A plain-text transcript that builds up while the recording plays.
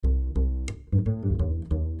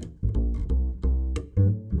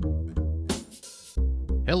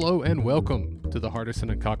Hello and welcome to the Hardison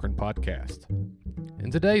and Cochran podcast. In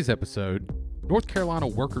today's episode, North Carolina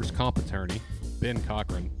workers' comp attorney Ben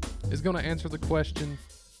Cochran is going to answer the question,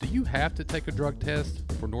 do you have to take a drug test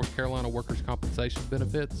for North Carolina workers' compensation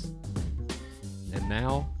benefits? And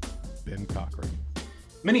now, Ben Cochran.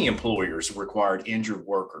 Many employers required injured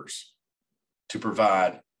workers to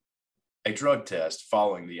provide a drug test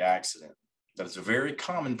following the accident. That is a very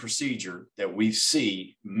common procedure that we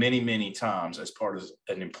see many times as part of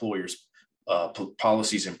an employer's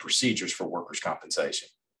policies and procedures for workers' compensation.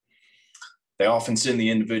 They often send the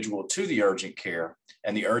individual to the urgent care,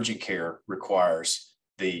 and the urgent care requires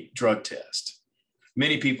the drug test.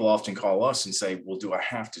 Many people often call us and say, well, do I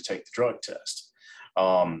have to take the drug test?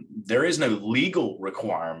 There is no legal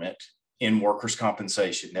requirement in workers'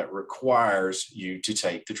 compensation that requires you to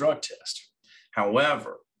take the drug test.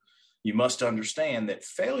 However, you must understand that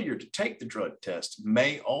failure to take the drug test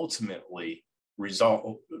may ultimately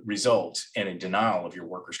result in a denial of your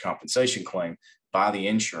workers' compensation claim by the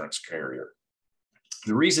insurance carrier.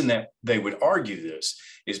 The reason that they would argue this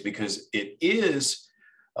is because it is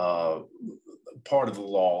part of the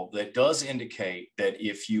law that does indicate that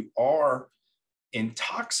if you are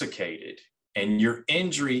intoxicated and your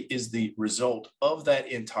injury is the result of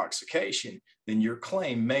that intoxication, then your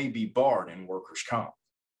claim may be barred in workers' comp.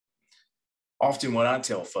 Often what I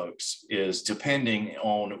tell folks is, depending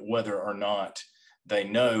on whether or not they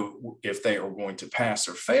know if they are going to pass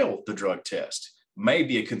or fail the drug test, may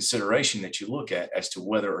be a consideration that you look at as to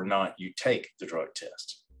whether or not you take the drug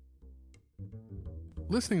test.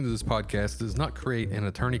 Listening to this podcast does not create an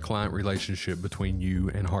attorney-client relationship between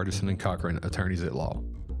you and Hardison and Cochran, attorneys at law.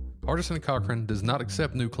 Hardison and Cochran does not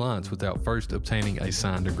accept new clients without first obtaining a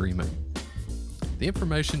signed agreement. The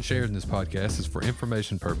information shared in this podcast is for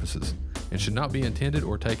information purposes and should not be intended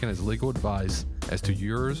or taken as legal advice as to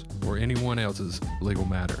yours or anyone else's legal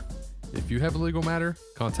matter. If you have a legal matter,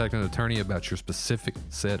 contact an attorney about your specific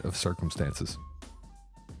set of circumstances.